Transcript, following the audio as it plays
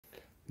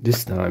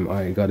This time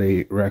I got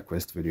a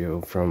request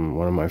video from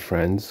one of my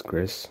friends,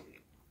 Chris,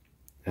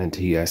 and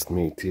he asked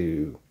me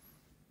to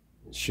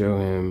show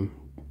him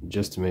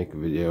just to make a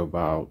video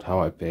about how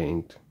I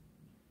paint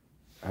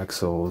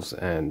axles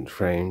and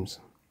frames.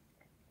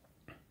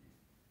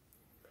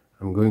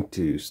 I'm going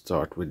to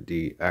start with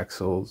the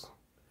axles.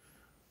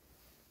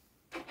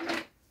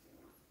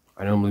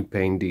 I normally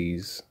paint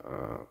these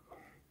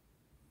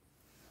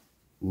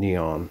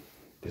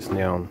this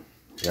neon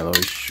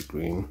yellowish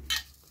green,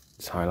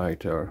 this highlight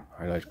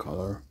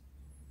color.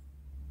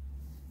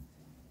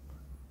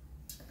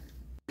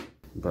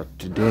 But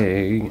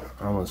today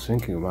I was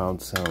thinking about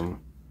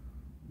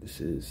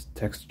this is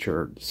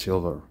textured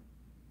silver.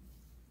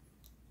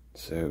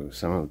 So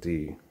some of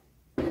the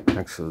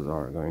axles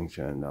are going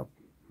to end up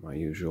my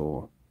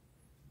usual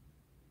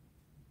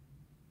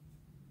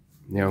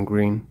neon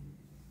green,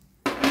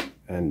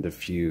 and a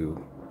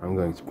few I'm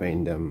going to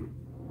paint them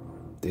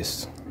the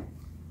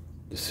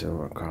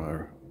silver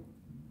color.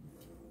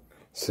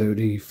 So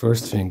the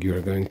first thing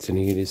you're going to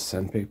need is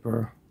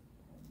sandpaper.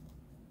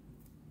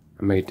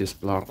 I made this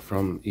block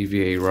from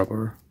EVA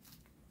rubber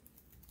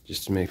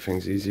just to make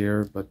things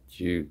easier, but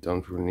you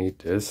don't really need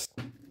this.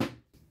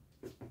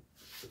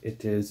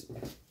 It is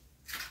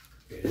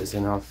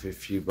enough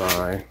if you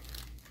buy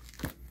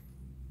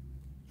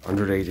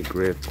 180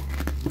 grit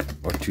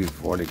or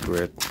 240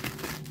 grit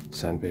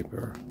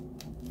sandpaper.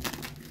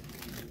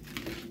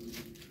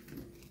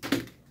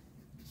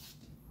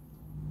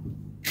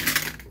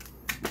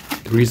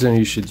 The reason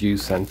you should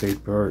use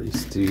sandpaper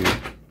is to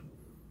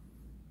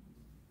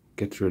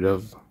get rid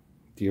of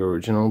the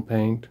original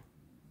paint,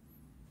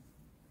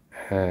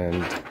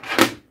 and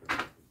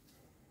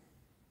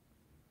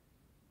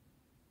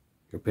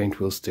your paint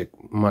will stick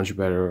much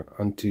better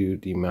onto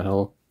the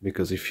metal,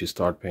 because if you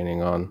start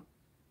painting on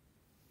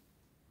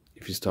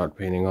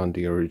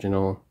the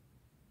original,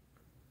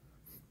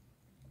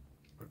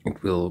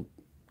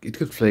 it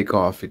could flake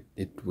off.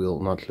 It will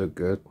not look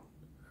good.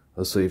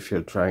 Also, if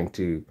you're trying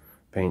to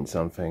paint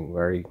something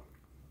very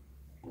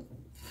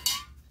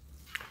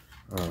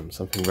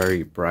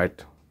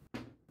bright,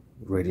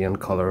 radiant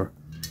color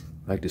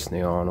like this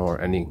neon or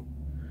any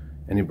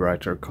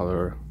brighter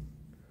color,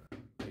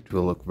 it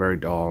will look very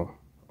dull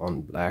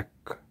on black.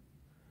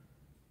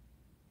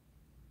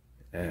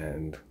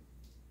 And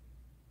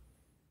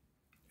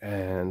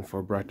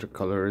for brighter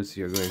colors,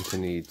 you're going to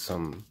need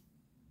some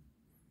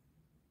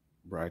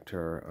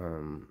brighter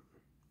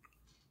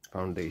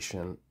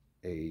foundation,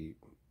 a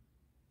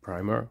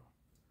primer.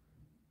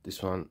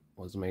 This one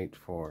was made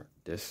for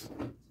this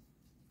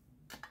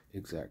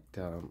exact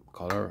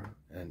color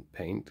and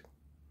paint.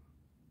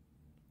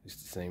 It's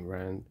the same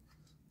brand.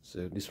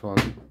 So this one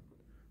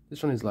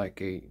is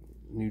like a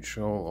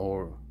neutral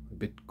or a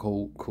bit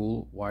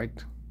cool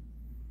white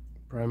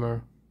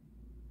primer,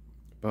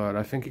 but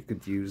I think you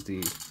could use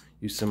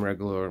some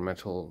regular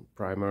metal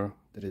primer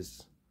that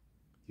is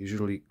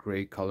usually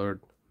gray colored,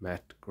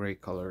 matte gray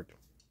colored.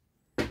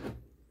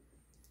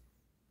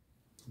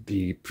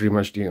 Pretty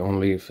much the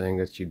only thing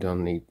that you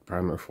don't need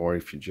primer for,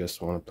 if you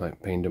just want to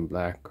paint them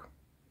black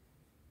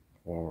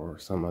or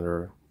some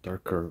other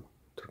darker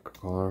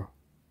color,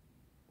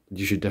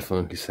 you should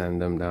definitely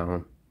sand them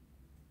down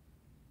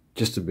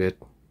just a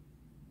bit.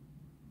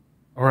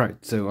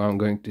 Alright, so I'm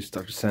going to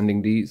start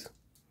sanding these,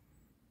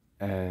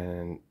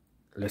 and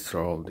let's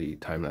roll the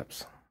time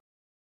lapse.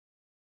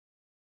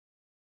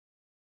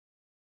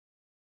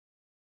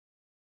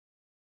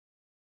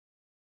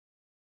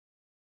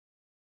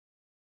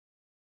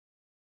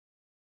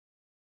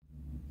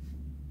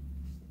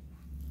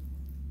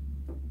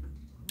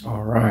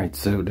 Alright,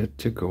 so that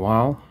took a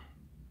while.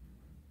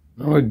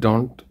 No, I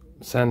don't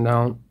sand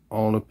down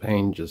all the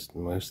paint, just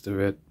most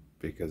of it,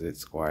 because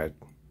it's quite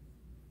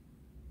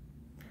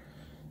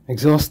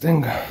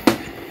exhausting.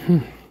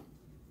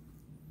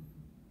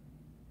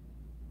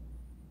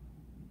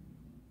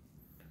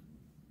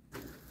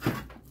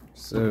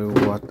 So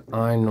what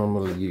I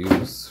normally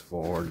use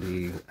for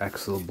the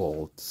axle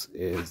bolts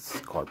is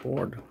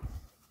cardboard,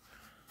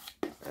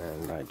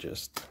 and I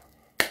just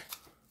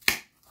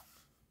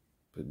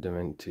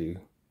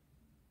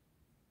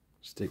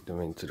stick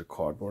them into the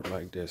cardboard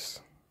like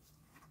this.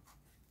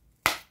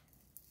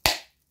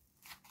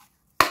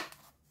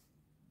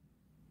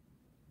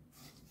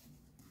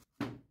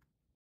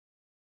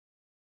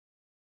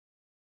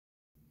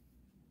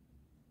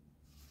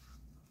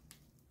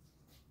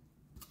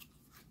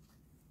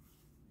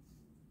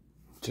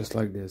 Just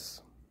like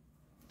this.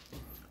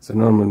 So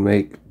normally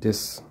make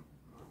this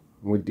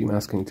with the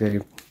masking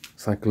tape.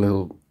 It's like a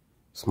little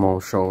small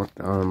short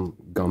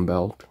gum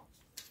belt,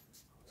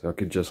 so I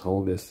could just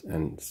hold this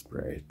and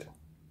spray it.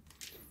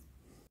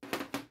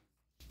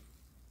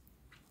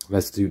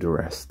 Let's do the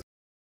rest.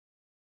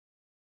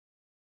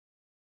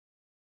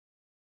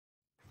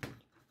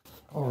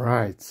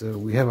 Alright, so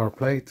we have our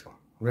plate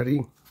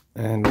ready,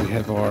 and we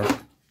have our,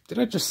 did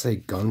I just say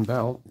gun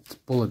belt? It's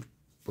bullet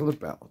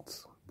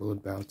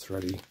belts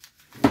ready.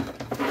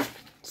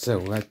 So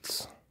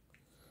let's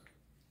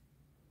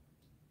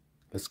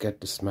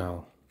get the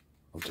smell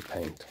of the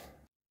paint.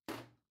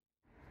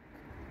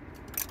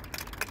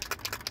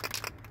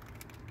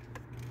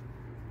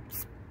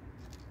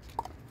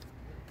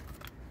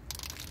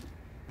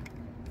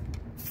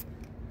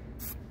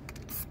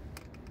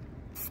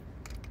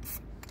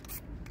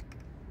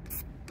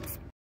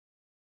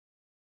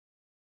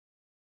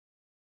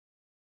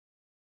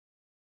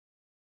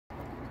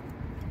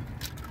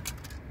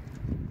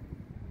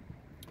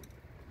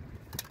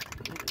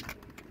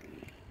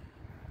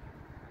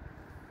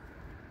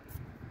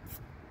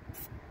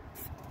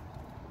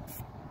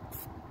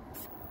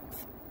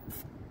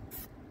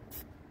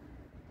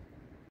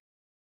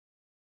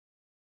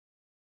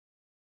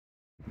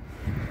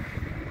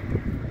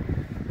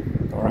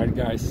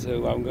 Alright guys,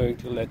 so I'm going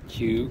to let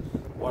you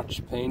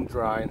watch paint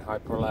dry in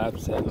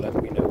hyperlapse and let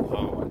me know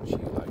how much you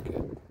like it.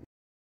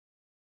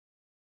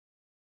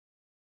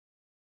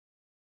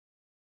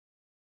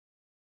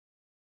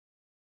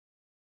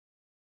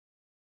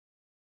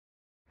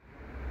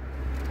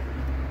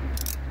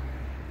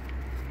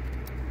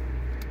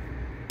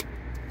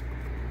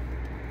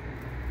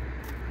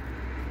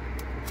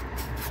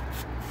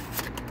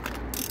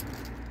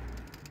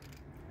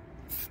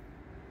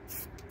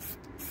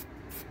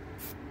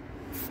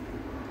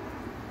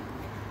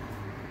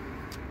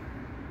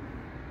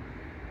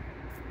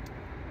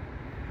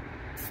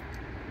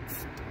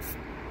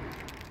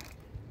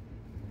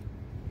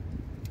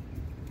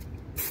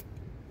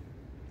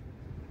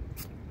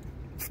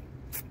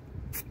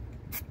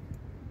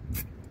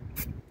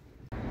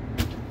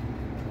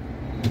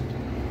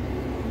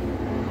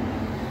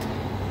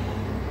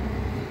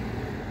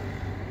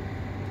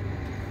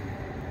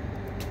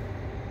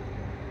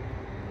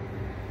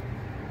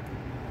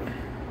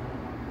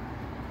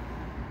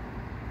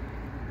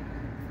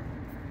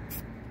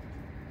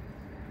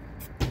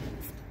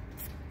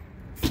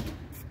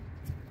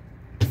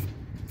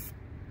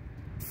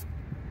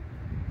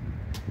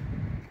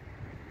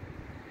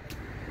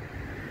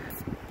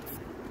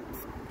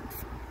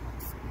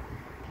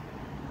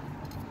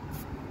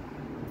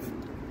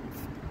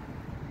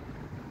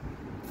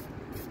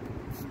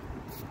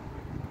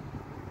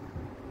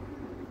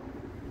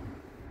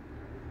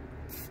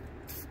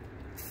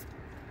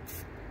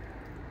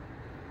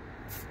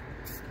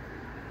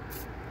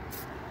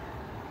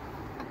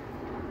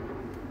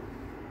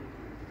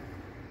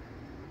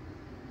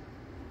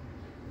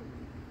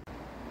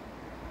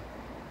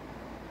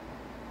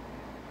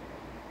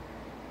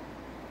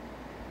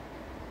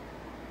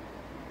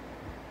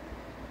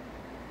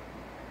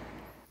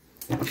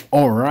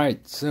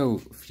 Alright,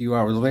 so a few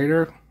hours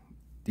later,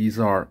 these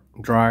are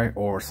dry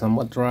or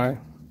somewhat dry.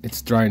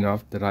 It's dry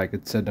enough that I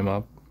could set them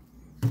up.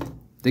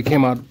 They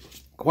came out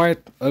quite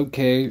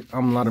okay.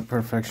 I'm not a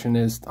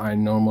perfectionist. I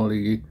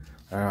normally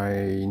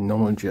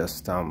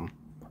just I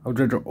would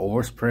rather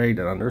overspray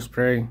than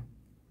underspray,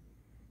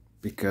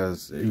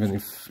 because even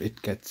if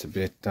it gets a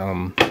bit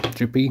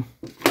drippy,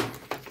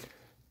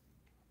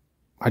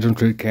 I don't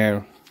really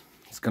care.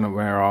 It's gonna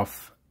wear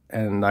off,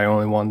 and I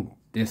only want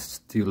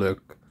this to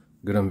look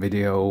good on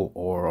video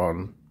or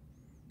on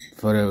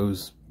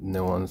photos.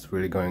 No one's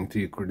really going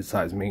to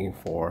criticize me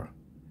for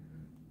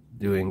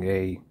doing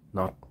a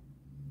not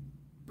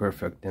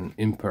perfect and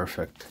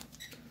imperfect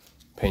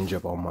paint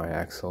job on my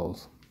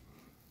axles.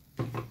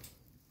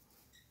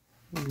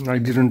 I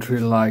didn't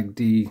really like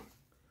the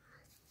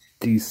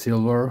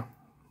silver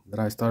that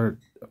I started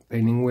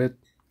painting with.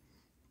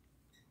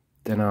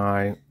 Then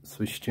I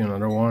switched to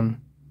another one,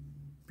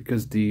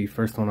 because the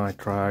first one I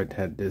tried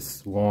had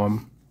this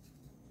warm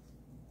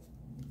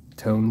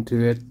tone to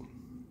it.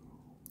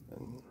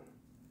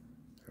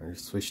 I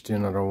switched to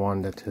another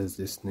one that has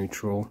this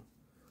neutral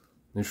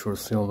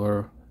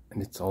silver,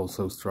 and it's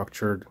also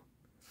structured.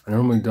 I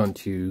normally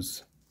don't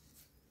use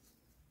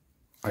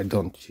clear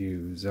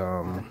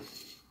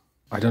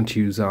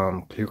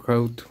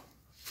coat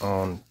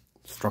on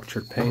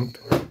structured paint,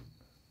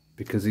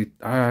 because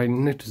I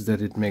noticed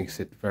that it makes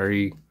it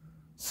very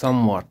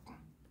somewhat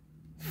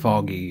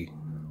foggy,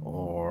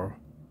 or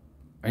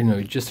I don't know,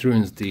 it just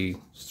ruins the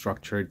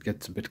structure. It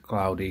gets a bit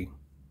cloudy.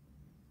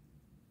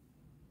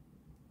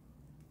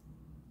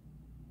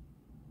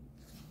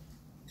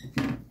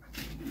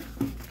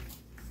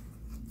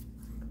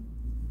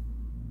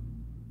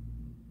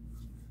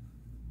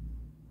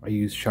 I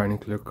use shiny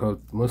clear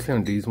coat mostly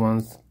on these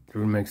ones. It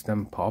really makes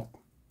them pop,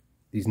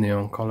 these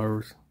neon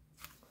colors.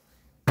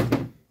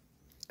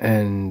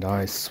 And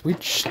I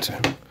switched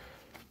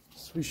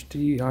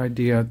the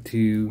idea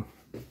to,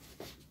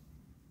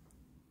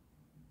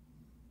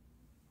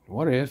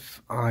 what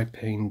if I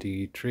paint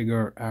the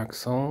trigger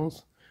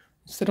axles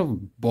instead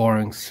of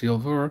boring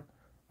silver?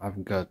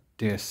 I've got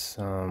this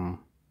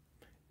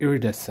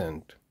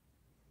iridescent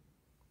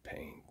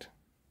paint.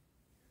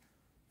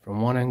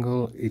 From one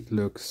angle it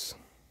looks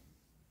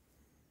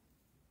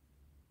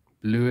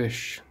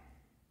bluish,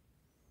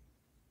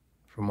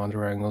 from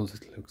other angles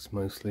it looks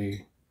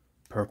mostly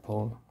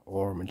purple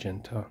or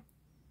magenta.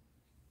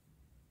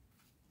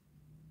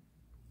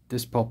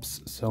 This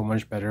pops so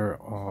much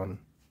better on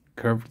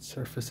curved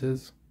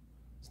surfaces.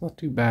 It's not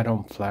too bad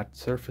on flat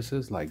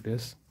surfaces like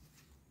this.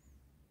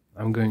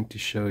 I'm going to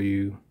show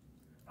you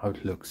how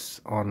it looks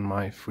on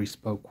my free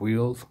spoke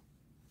wheels.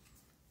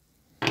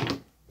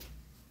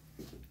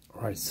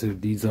 Alright, so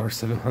these are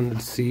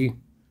 700C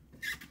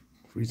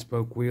free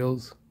spoke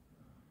wheels.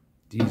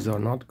 These are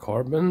not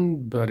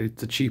carbon, but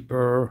it's a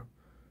cheaper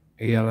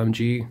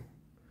ALMG,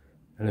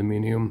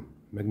 aluminium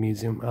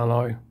magnesium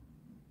alloy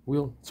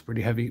wheel. It's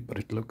pretty heavy, but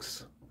it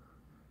looks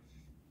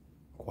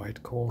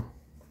quite cool.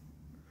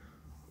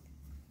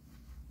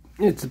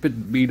 It's a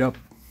bit beat up.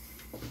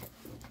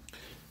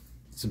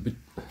 It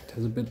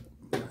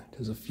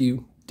has a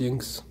few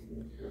dinks.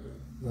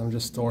 I'm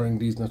just storing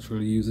these, not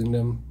really using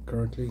them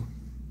currently.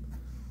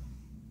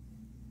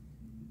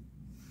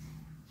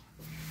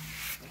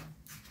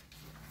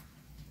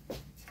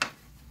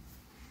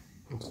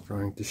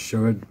 trying to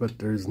show it, but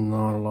there's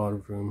not a lot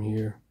of room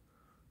here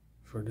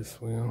for this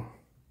wheel.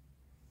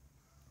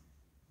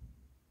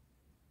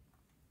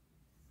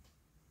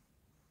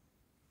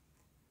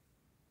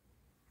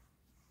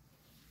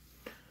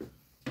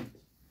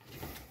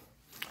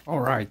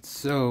 Alright,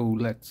 so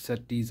let's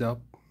set these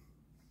up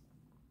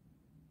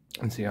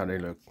and see how they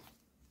look.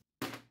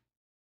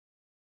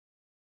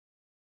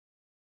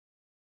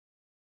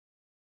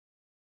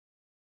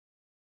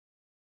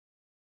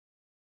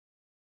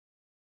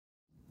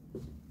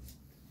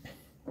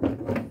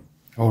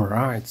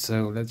 Alright,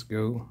 so let's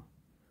go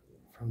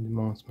from the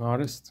most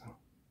modest.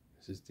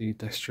 This is the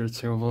textured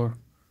silver.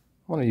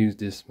 I want to use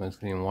this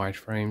mostly in white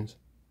frames.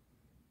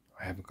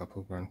 I have a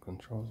couple of ground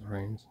control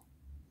frames.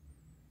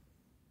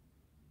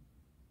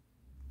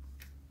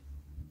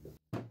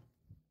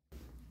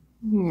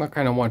 I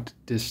kind of want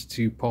this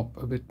to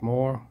pop a bit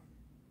more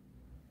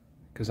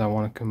because I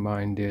want to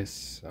combine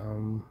this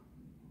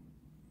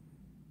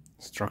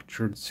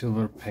structured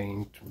silver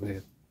paint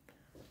with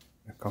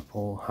a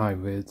couple high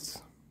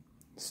width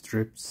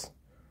strips.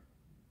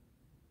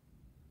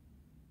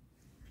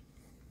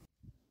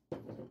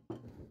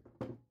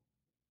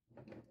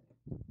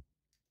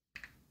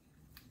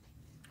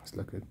 Let's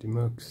look at the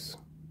mooks.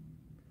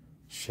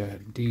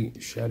 The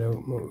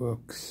shadow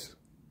mooks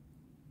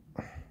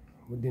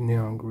with the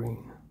neon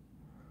green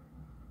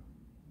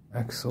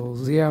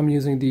axles. Yeah, I'm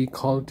using the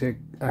Colortech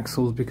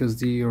axles because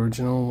the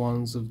original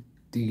ones of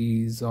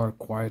these are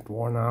quite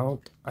worn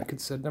out. I could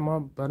set them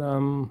up, but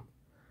I'm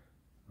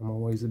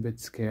always a bit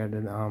scared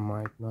that I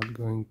might not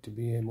going to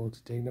be able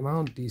to take them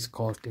out. These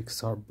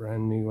Colortechs are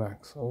brand new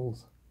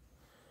axles.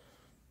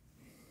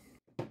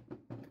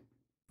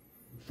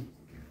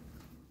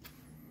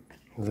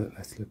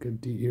 Let's look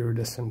at the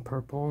iridescent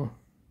purple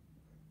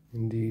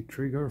in the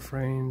trigger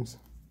frames.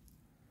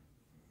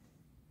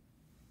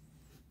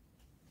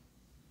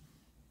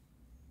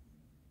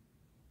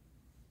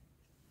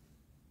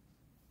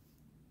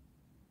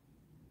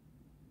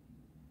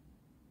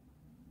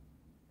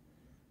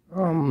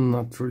 I'm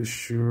not really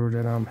sure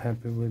that I'm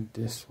happy with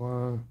this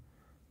one.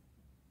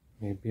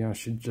 Maybe I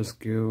should just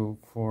go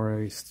for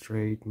a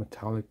straight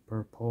metallic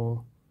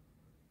purple.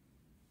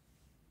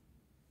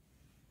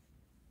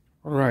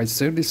 Alright,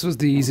 so this was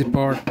the easy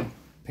part.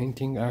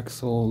 Painting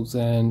axles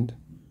and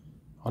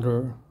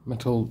other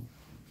metal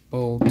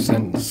bolts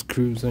and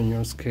screws on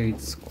your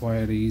skates,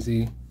 quite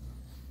easy.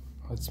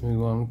 Let's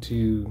move on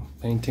to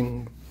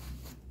painting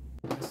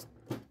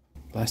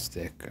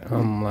plastic,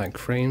 like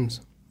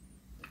frames.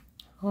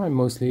 I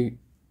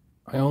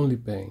only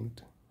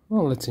paint,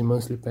 well, let's say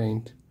mostly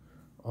paint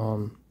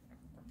on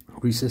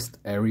recessed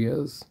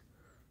areas.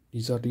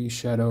 These are the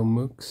shadow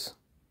mooks,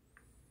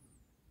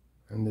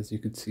 and as you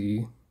could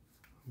see,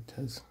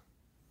 it's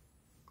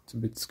a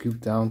bit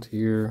scooped out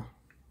here,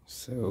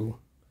 so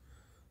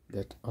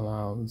that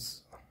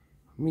allows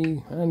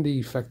me and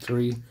the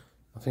factory.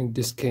 I think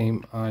this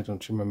came, I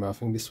don't remember, I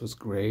think this was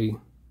gray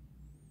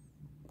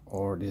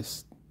or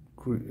this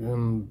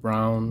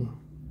brown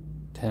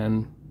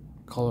tan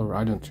color,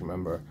 I don't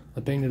remember.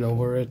 I painted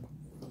over it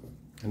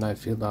and I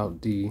filled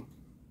out the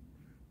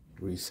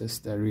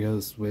recessed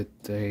areas with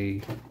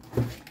a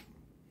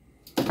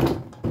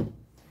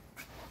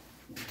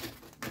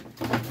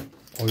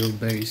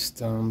oil-based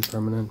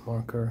permanent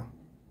marker.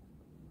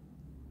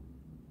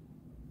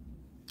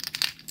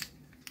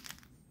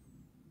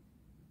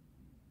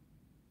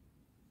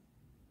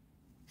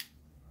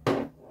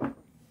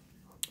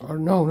 Or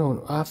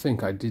no, I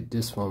think I did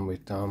this one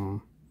with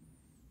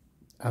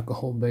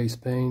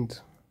alcohol-based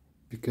paint,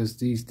 because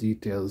these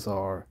details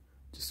are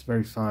just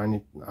very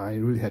fine. I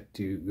really had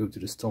to go to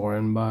the store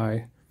and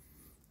buy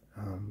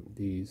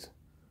these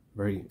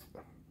very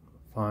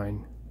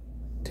fine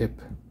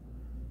tip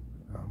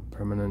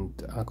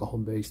permanent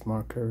alcohol-based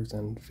markers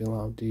and fill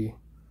out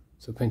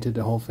so painted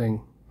the whole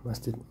thing,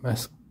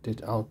 masked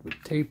it out with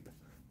tape,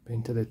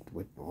 painted it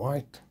with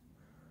white,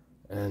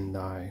 and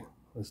I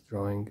was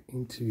drawing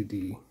into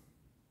the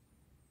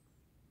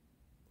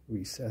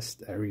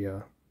recessed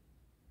area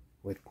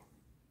with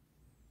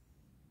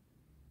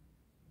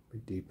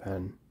the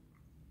pen.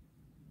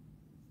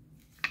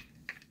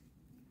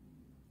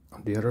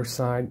 On the other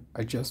side,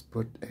 I just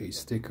put a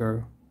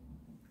sticker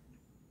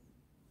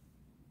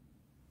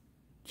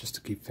just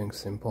to keep things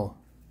simple.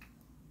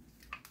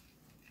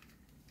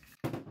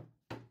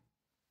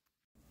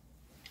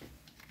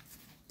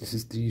 This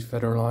is the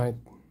Featherlight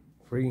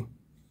 3.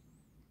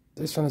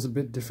 This one is a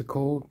bit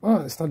difficult.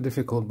 Well, it's not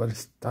difficult, but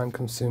it's time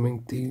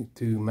consuming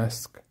to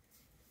mask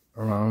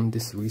around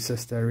this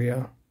recessed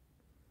area.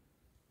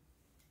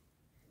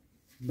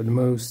 But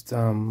most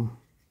of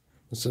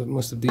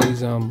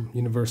these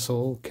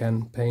universal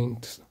can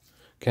paints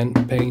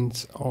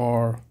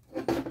are,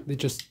 they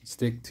just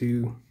stick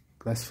to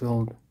glass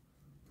filled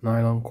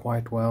nylon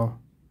quite well.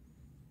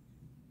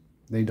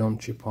 They don't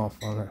chip off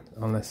on it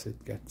unless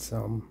it gets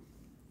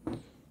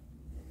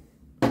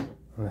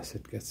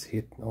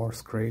hit or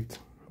scraped,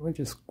 which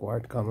is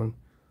quite common.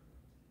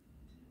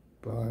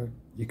 But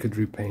you could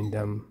repaint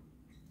them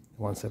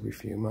once every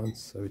few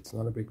months, so it's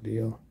not a big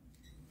deal.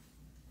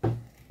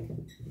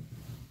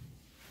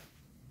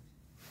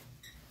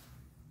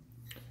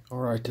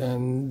 Alright,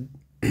 and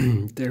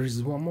there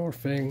is one more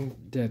thing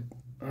that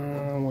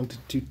I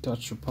wanted to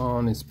touch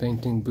upon is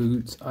painting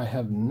boots. I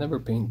have never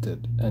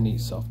painted any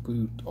soft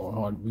boot or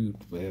hard boot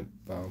with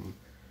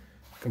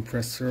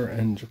compressor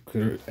and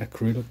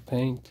acrylic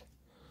paint.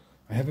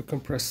 I have a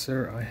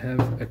compressor, I have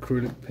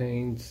acrylic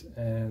paints,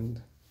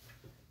 and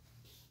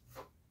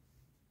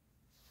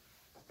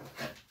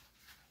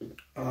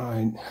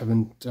I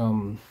haven't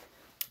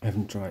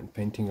tried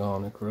painting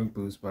on acrylic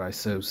boots, but I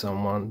saw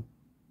someone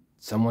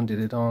did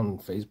it on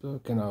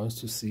Facebook, and I was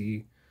to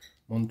see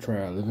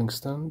Montreal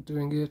Livingston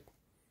doing it.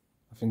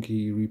 I think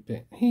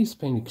he's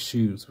painting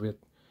shoes with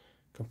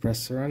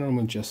compressor. I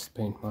normally just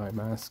paint my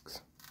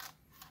masks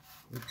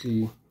with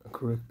the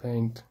acrylic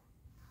paint.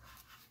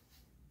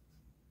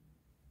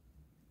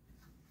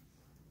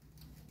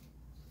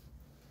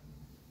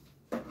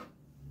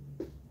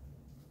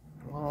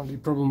 Well, the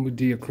problem with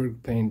the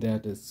acrylic paint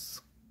that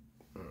is,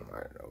 I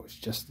don't know, it's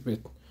just a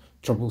bit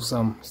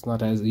troublesome. It's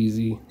not as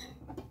easy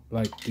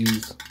like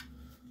these.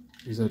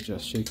 These are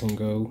just shake and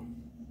go.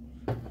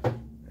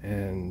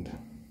 And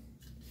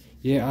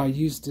yeah, I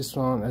used this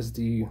one as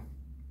the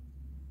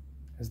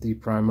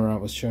primer. I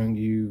was showing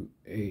you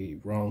a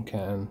wrong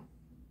can.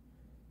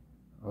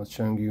 I was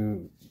showing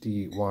you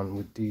the one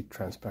with the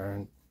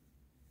transparent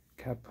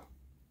cap.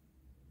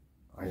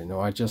 I don't know,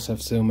 I just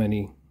have so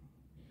many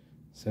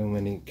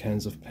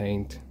cans of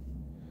paint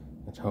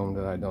at home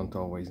that I don't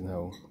always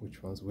know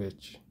which one's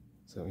which.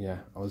 So yeah,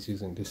 I was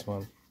using this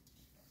one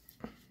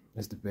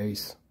as the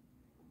base.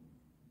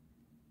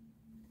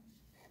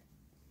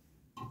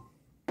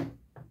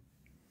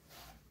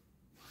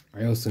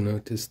 I also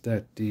noticed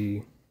that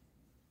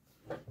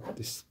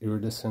this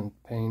iridescent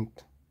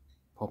paint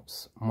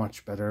pops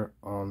much better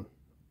on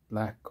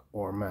black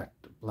or matte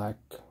black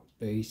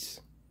base.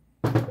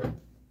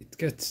 It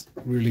gets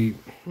really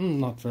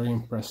not very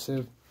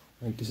impressive.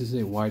 Like, this is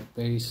a white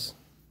base.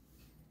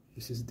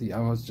 This is I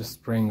was just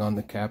spraying on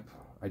the cap.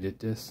 I did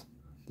this.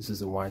 This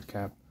is a white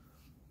cap.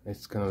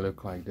 It's gonna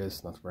look like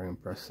this, not very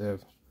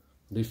impressive.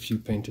 But if you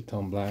paint it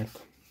on black,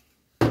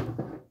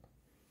 on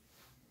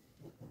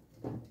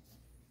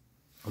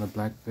a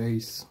black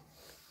base,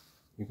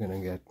 you're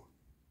gonna get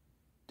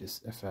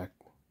this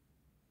effect.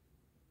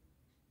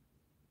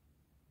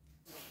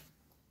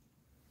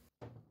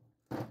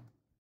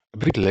 A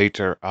bit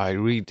later, I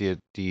redid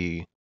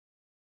the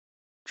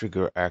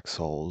trigger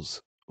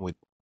axles with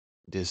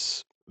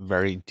this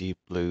very deep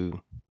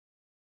blue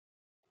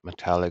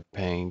metallic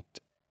paint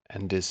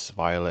and this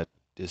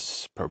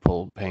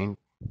purple paint,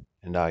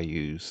 and I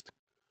used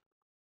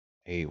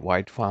a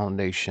white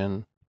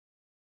foundation.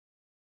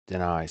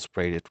 Then I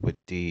sprayed it with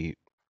the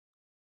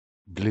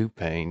blue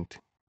paint,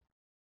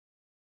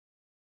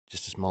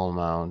 just a small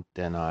amount.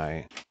 Then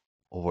I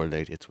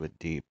overlaid it with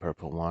the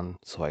purple one,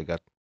 so I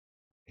got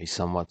a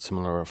somewhat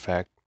similar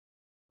effect.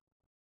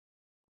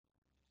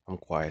 I'm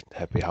quite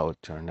happy how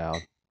it turned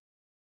out.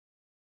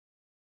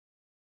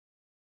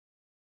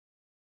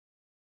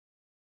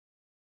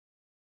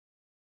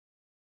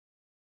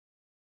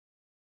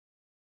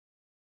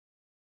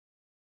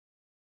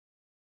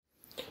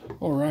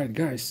 Alright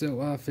guys,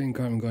 so I think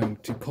I'm going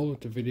to call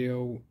it a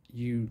video.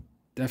 You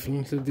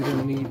definitely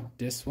didn't need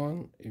this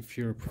one if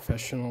you're a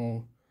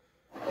professional,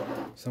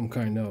 some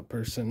kind of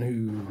person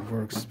who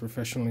works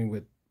professionally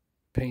with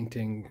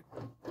painting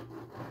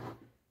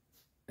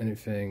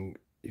anything.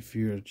 If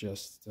you're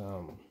just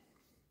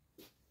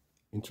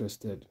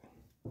interested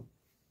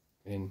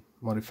in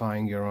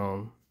modifying your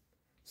own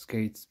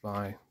skates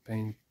by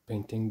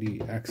painting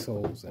the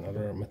axles and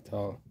other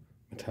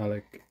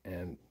metallic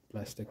and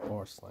plastic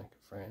parts like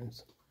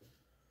frames.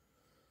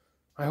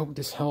 I hope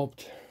this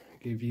helped,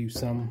 give you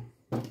some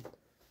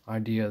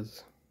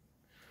ideas.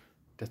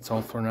 That's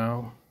all for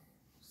now.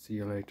 See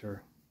you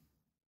later.